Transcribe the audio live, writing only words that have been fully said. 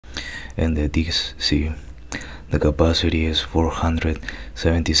and the disk C. The capacity is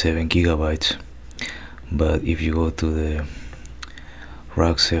 477 gigabytes. But if you go to the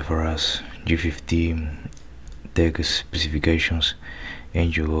Rog Zephyrus G15 tech specifications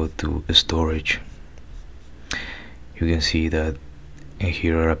and you go to storage, you can see that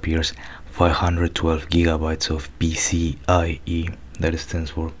here appears 512 gigabytes of PCIe, that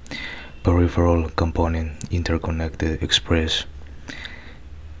stands for Peripheral Component Interconnected Express,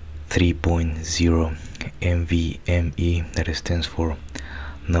 3.0 NVMe, that stands for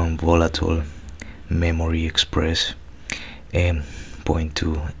Non-Volatile Memory Express, and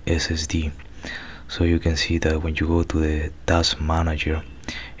 0.2 SSD. So you can see that when you go to the task manager,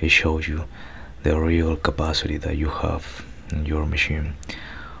 it shows you the real capacity that you have in your machine.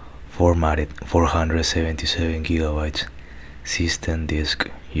 Formatted 477 gigabytes. System disk,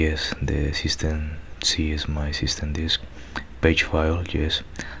 yes, the system C is my system disk. Page file, yes.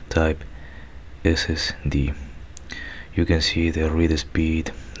 Type SSD. You can see the read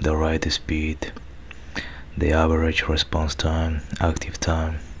speed, the write speed, the average response time, active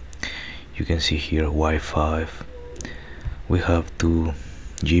time. You can see here Wi-Fi. We have two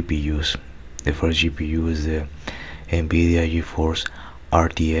GPUs. The first GPU is the AMD GeForce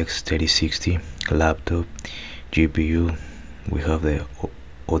RTX 3060 laptop GPU. We have the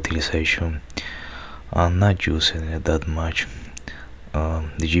utilization. I'm not using it that much. The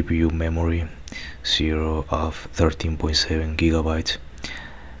GPU memory 0 of 13.7 gigabytes.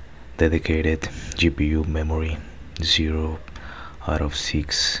 Dedicated GPU memory 0 out of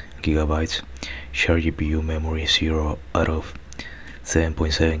 6 gigabytes. Shared GPU memory 0 out of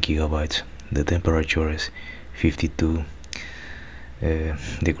 7.7 gigabytes. The temperature is 52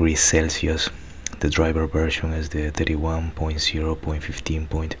 degrees Celsius. The driver version is the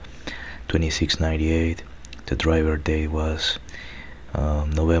 31.0.15.2698. The driver date was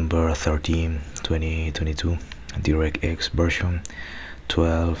November 13, 2022. DirectX version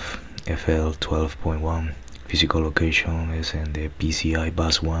 12 FL 12.1. Physical location is in the PCI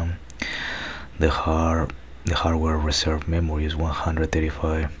bus 1. The hardware reserve memory is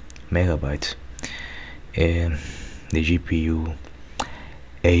 135 megabytes, and the GPU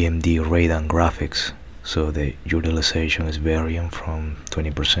AMD Ryzen graphics, so the utilization is varying from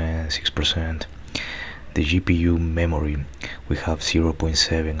 20%, 6%. The GPU memory, we have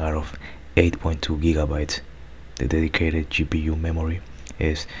 0.7 out of 8.2 gigabytes. The dedicated GPU memory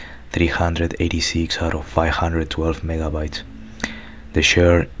is 386 out of 512 megabytes. The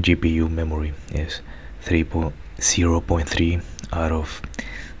shared GPU memory is 0.3 out of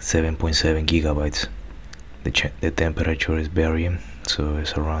 7.7 gigabytes. The temperature is varying, so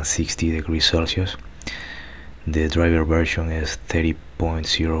it's around 60 degrees Celsius. The driver version is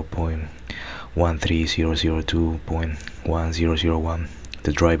 30.0.13002.1001.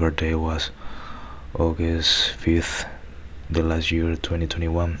 The driver day was August 5th, the last year,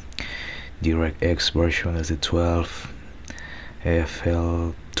 2021. DirectX version is the 12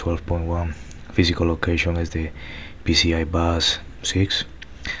 FL 12.1. Physical location is the PCI bus 6.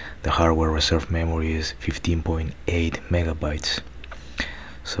 The hardware reserve memory is 15.8 megabytes.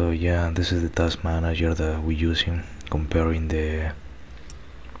 So yeah, this is the task manager that we're using, comparing the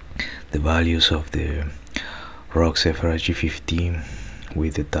values of the Rog Zephyrus G15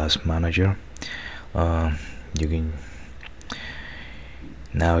 with the task manager. You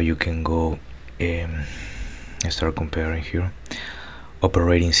can go and start comparing here.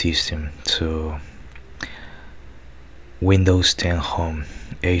 Operating system, so Windows 10 Home.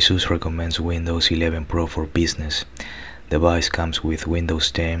 Asus recommends Windows 11 Pro for business. Device comes with Windows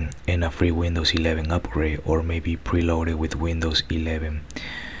 10 and a free Windows 11 upgrade, or maybe preloaded with Windows 11.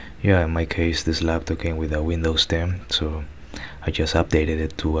 Yeah, in my case this laptop came with a Windows 10, so I just updated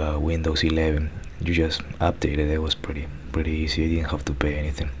it to a Windows 11. You just updated it. It was pretty easy. You didn't have to pay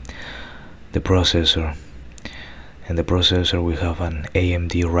anything. The processor, and the processor, we have an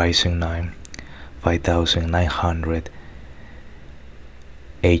AMD Ryzen 9 5900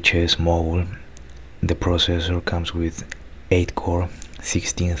 HS model. The processor comes with 8 core,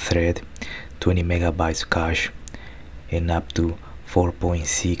 16 thread, 20 megabytes cache, and up to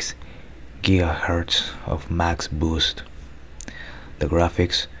 4.6 gigahertz of max boost. The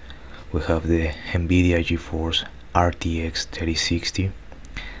graphics, we have the AMD GeForce RTX 3060.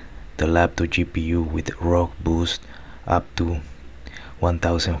 The laptop GPU with ROG boost up to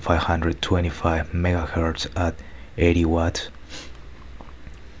 1525 megahertz at 80 watts.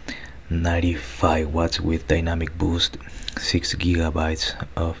 95 watts with dynamic boost, 6 gigabytes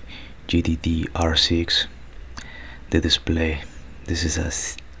of GDDR6. The display, this is a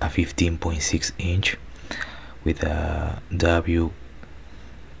 15.6 inch with a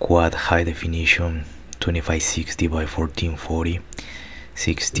quad high definition 2560 by 1440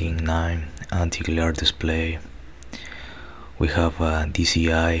 16:9 anti-glare display. We have a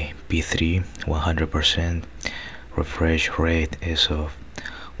DCI P3 100%, refresh rate is of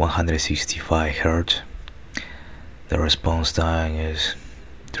 165 Hz. The response time is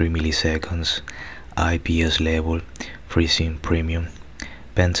 3 milliseconds. IPS level freezing premium,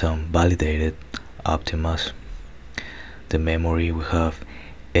 Pentium validated Optimus. The memory, we have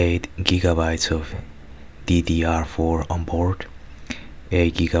 8 GB of DDR4 on board,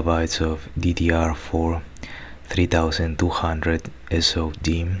 8 GB of DDR4 3200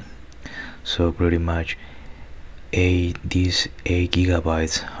 SOD. So pretty much these 8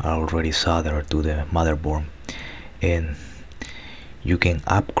 GB are already soldered to the motherboard, and you can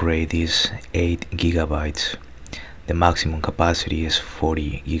upgrade these 8 GB. The maximum capacity is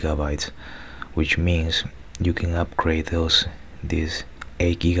 40 GB, which means you can upgrade these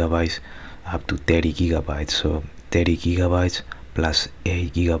 8 GB up to 30 GB. So 30 GB plus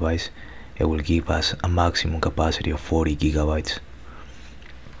 8 GB, it will give us a maximum capacity of 40 GB.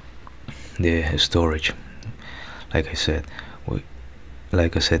 The storage, like I said,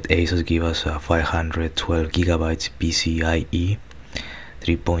 Asus give us a 512 GB PCIe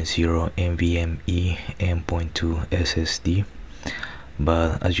 3.0 NVMe M.2 SSD.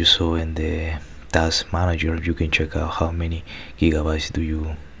 But as you saw in the task manager, you can check out how many gigabytes do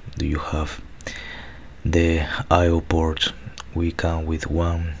you have. The I/O ports, we come with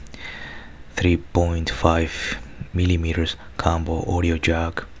one 3.5 millimeters combo audio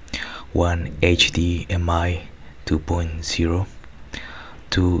jack, one HDMI 2.0,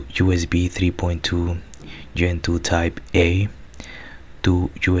 two USB 3.2 Gen 2 Type A, two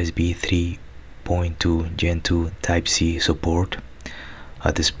USB 3.2 Gen 2 Type C support,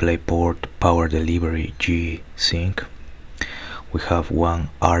 a display-port power delivery G Sync. We have one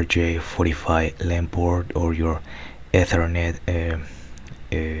RJ45 LAN port or your Ethernet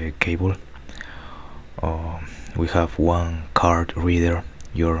cable. We have one card reader,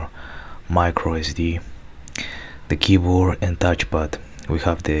 your micro SD. The keyboard and touchpad, we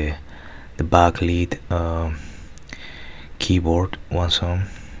have the backlit keyboard, we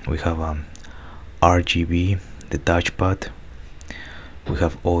have RGB, the touchpad. We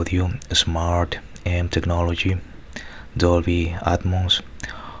have audio, smart AM technology, Dolby Atmos,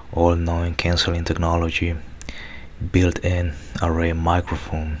 all-knowing canceling technology, built-in array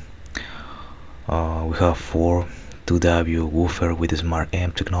microphone. We have 4 2W woofer with smart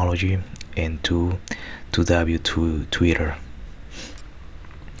AM technology and 2 2W tweeter.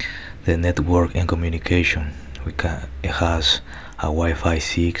 The network and communication, it has a Wi-Fi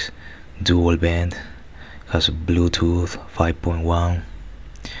 6 dual band, has Bluetooth 5.1.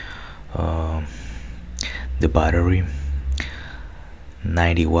 The battery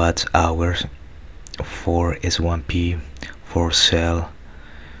 90 watts hours, 4 S1P 4 cell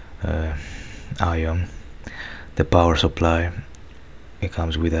ion. The power supply, it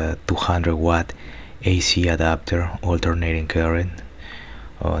comes with a 200 watt AC adapter, alternating current.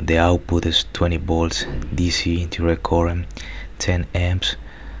 The output is 20 volts DC direct current, 10 amps,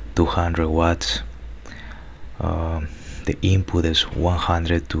 200 watts. The input is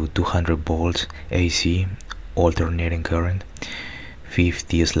 100 to 200 volts AC alternating current,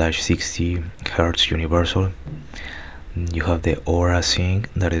 50/60 Hz universal. You have the Aura Sync,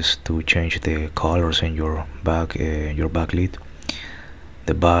 that is to change the colors in your backlit.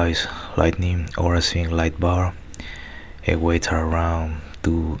 The bias lightning Aura Sync light bar. It weighs around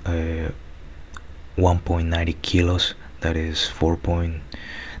to 1.90 kilos, that is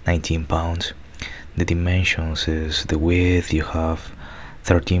 4.19 pounds. The dimensions is the width, you have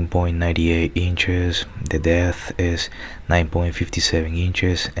 13.98 inches, the depth is 9.57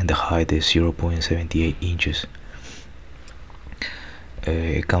 inches, and the height is 0.78 inches.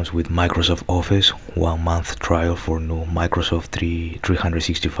 It comes with Microsoft Office 1 month trial for new Microsoft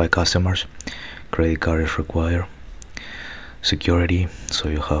 365 customers. Credit card is required. Security, so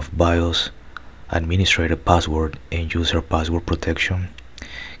you have BIOS, administrator password and user password protection,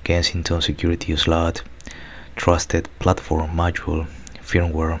 Kensington security slot, trusted platform module,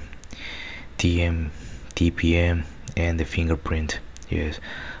 firmware, TPM, and the fingerprint. Yes,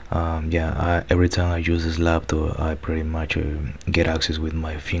 every time I use this laptop, I pretty much get access with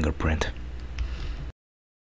my fingerprint.